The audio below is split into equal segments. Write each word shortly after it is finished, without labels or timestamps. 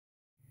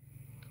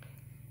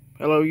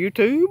Hello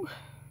YouTube.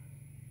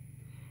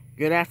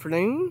 Good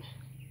afternoon.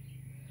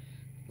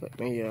 Let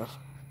me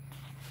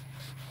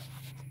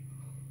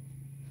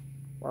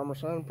Farmer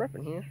Son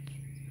Prepping here.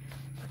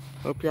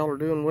 Hope y'all are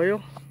doing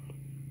well.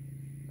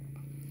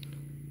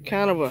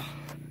 Kind of a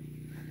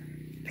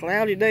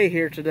cloudy day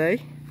here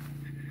today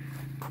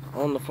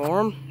on the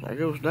farm. There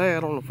goes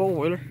Dad on the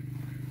four-wheeler.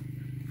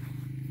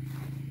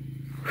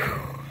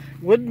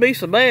 Wouldn't be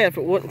so bad if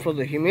it wasn't for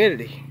the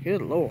humidity.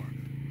 Good Lord.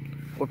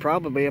 Would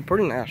probably be a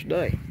pretty nice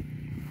day.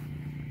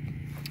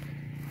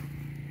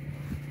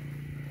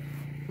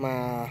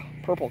 My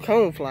purple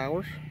cone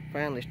flowers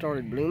finally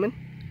started blooming.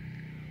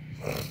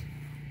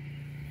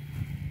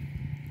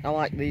 I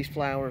like these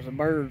flowers. The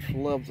birds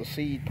love the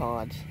seed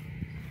pods.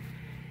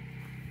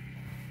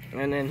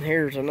 And then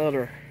here's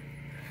another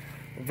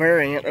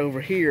variant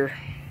over here.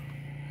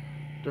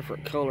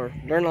 Different color.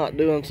 They're not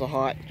doing so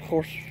hot. Of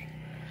course,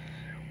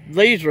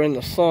 these are in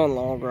the sun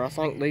longer. I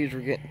think these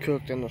are getting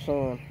cooked in the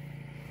sun.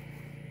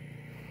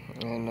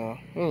 And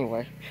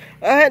anyway,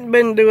 I hadn't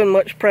been doing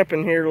much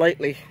prepping here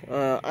lately.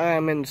 I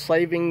am in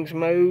savings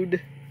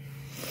mode.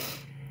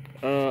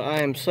 I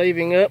am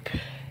saving up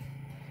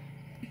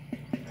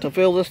to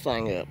fill this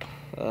thing up.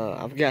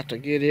 I've got to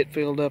get it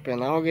filled up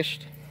in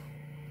August.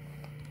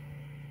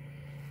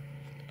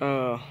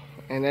 And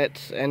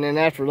then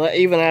after that,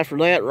 even after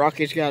that,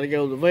 Rocky's got to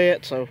go to the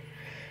vet. So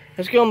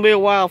it's gonna be a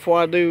while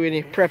before I do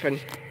any prepping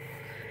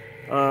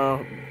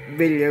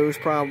videos,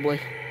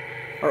 probably.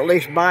 Or at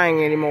least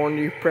buying any more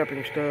new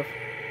prepping stuff.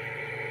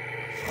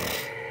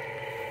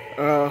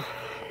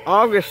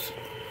 August,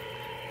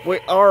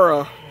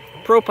 our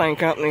propane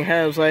company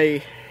has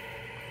a,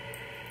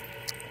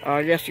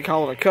 I guess you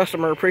call it a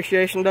customer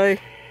appreciation day.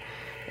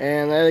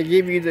 And they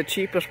give you the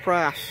cheapest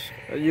price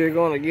you're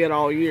going to get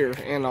all year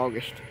in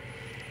August.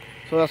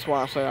 So that's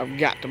why I say I've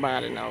got to buy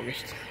it in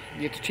August.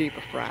 Get the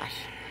cheapest price.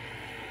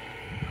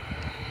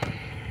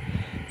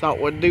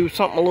 Thought we'd do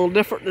something a little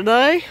different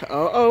today.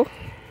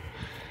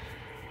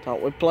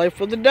 Thought we'd play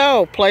with the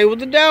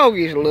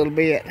doggies a little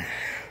bit.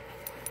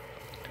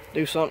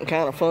 Do something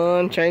kind of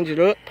fun, change it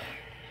up.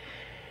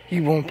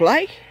 You won't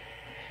play?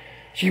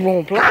 She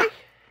won't play?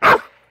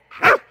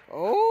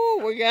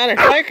 Oh, we got a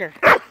taker.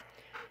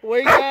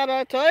 We got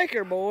a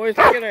taker, boys.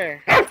 Look at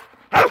there.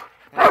 I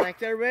think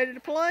they're ready to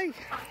play.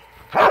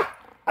 Go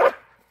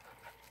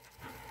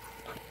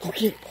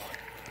get it, boy.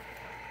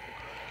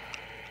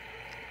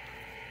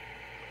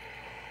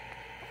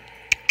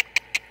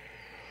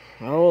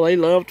 Oh, they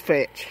love to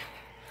fetch.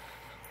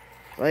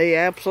 They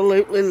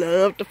absolutely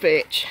love to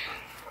fetch.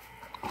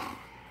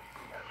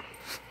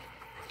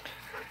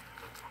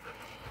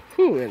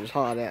 Whew, it is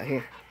hot out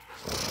here.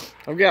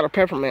 I've got a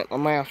peppermint in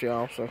my mouth,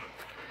 y'all, so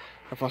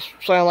if I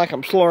sound like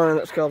I'm slurring,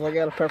 it's because I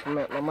got a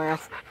peppermint in my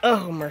mouth.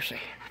 Oh, mercy.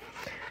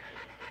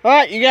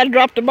 Alright, you gotta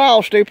drop the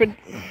ball, stupid.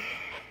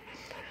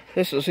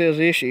 This is his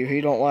issue.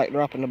 He don't like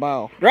dropping the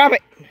ball. Drop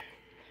it!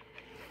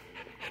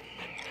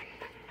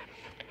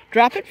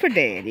 Drop it for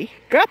Daddy.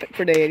 Drop it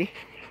for Daddy.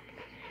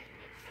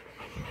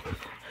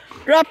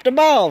 Drop the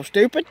ball,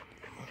 stupid.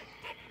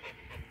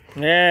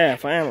 Yeah,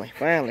 finally.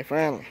 Alright,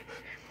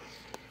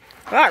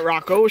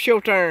 Rocco, it's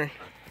your turn.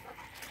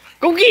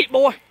 Go get it,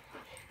 boy.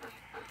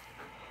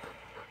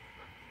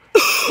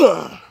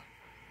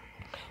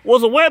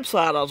 Was a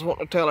website I was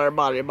wanting to tell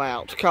everybody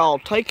about. It's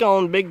called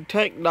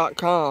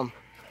takeonbigtech.com.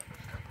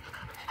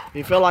 If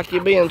you feel like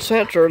you're being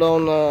censored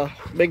on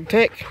big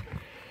tech,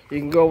 you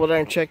can go over there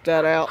and check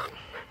that out.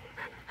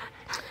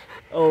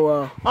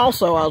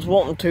 Also, I was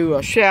wanting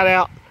to shout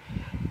out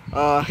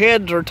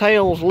Heads or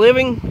Tails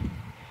Living.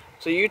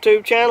 It's a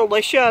YouTube channel. They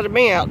shouted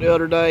me out the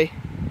other day.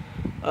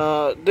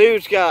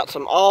 Dude's got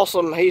some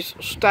awesome, he's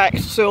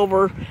stacked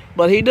silver,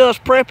 but he does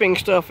prepping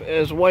stuff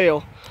as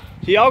well.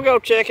 So y'all go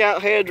check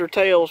out Heads or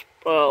Tails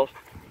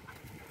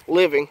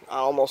Living. I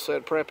almost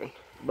said prepping,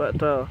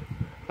 but I'll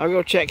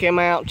go check him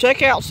out.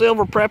 Check out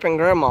Silver Prepping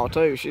Grandma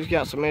too. She's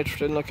got some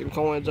interesting looking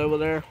coins over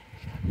there.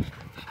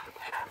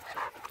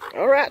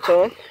 Alright,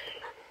 son.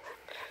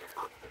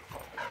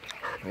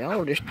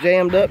 Y'all just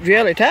jammed up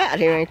jelly tight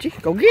here, ain't you?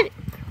 Go get it.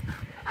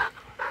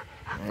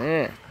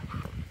 Yeah.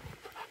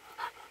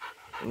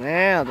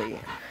 Now then.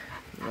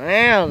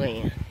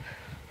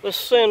 Let's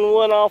send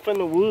one off in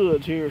the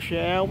woods here,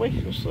 shall we?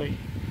 Let's see.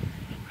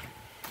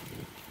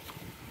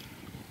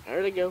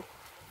 There they go.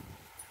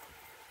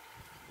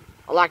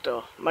 I like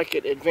to make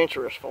it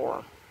adventurous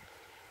for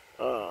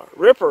them.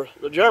 Ripper,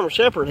 the German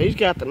Shepherd, he's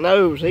got the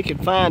nose. He can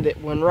find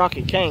it when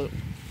Rocky can't.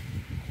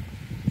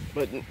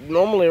 But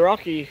normally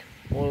Rocky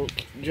will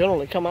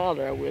generally come out of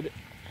there with it.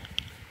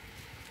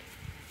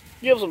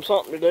 Gives them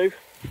something to do.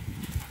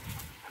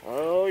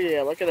 Oh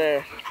yeah, look at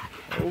that.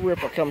 Old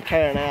Ripper come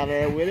tearing out of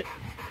there with it.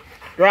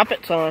 Drop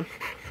it, son.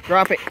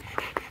 Drop it.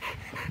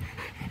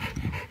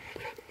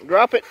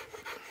 Drop it.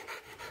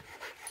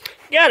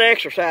 You gotta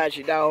exercise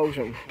your dogs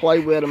and play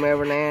with them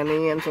every now and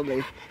then, so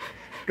they...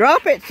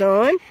 Drop it,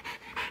 son.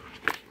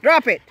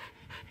 Drop it.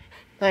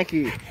 Thank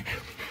you.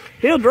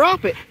 He'll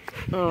drop it.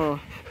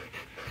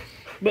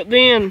 But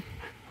then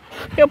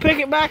he'll pick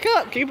it back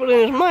up, keep it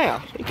in his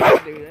mouth. He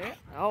can't do that.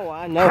 Oh,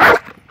 I know.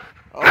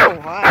 Oh,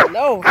 I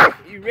know.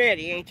 You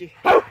ready, ain't you?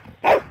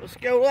 Let's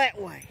go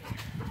that way.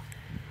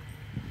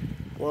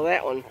 Well,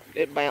 that one,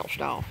 it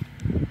bounced off.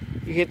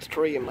 You hit the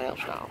tree and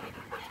bounced off.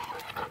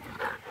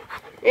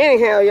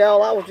 Anyhow,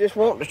 y'all, I was just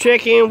wanting to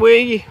check in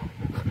with you.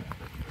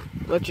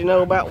 Let you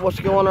know about what's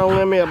going on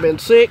with me. I've been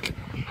sick.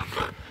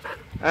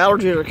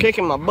 Allergies are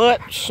kicking my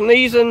butt,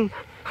 sneezing.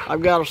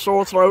 I've got a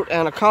sore throat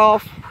and a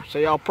cough. So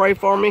y'all pray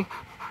for me.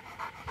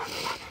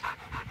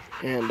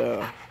 And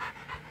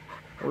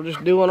we're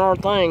just doing our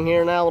thing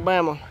here in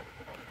Alabama.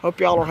 Hope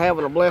y'all are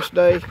having a blessed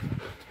day.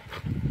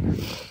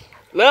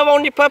 Love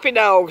on your puppy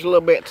dogs a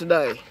little bit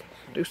today.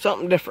 Do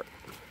something different.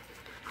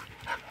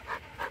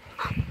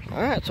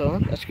 Alright,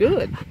 son, that's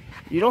good.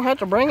 You don't have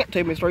to bring it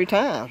to me 3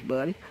 times,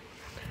 buddy.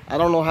 I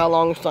don't know how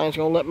long this thing's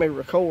gonna let me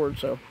record,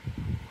 so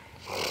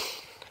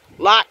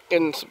like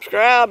and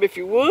subscribe if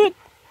you would.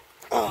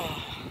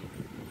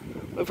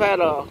 We've had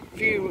a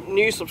few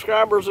new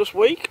subscribers this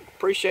week.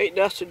 Appreciate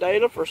Dusty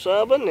Data for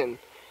subbing, and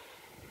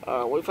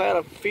we've had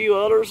a few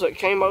others that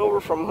came over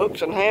from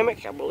Hooks and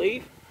Hammock, I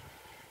believe.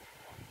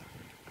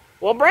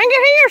 Well, bring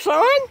it here,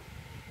 son.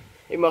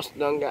 He must have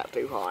done got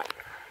too hot.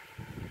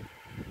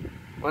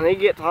 When he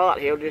gets hot,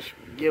 he'll just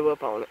give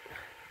up on it.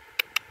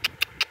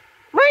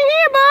 Bring it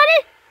here,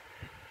 buddy.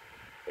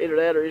 Either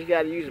that or he's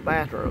got to use the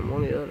bathroom,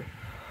 one or the other.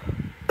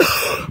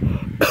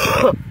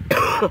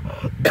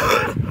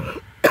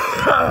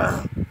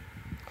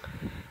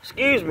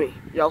 Excuse me.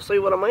 Y'all see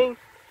what I mean?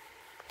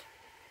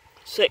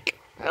 Sick,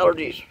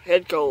 allergies,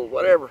 head cold,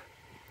 whatever.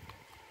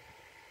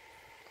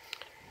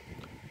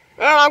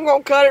 Well, I'm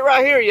going to cut it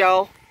right here,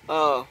 y'all.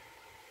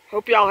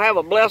 Hope y'all have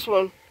a blessed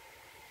one.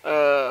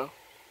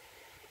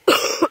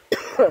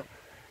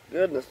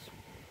 Goodness.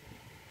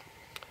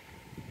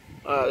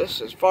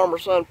 This is Farmer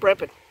Son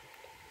Prepping.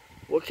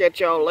 We'll catch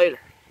y'all later.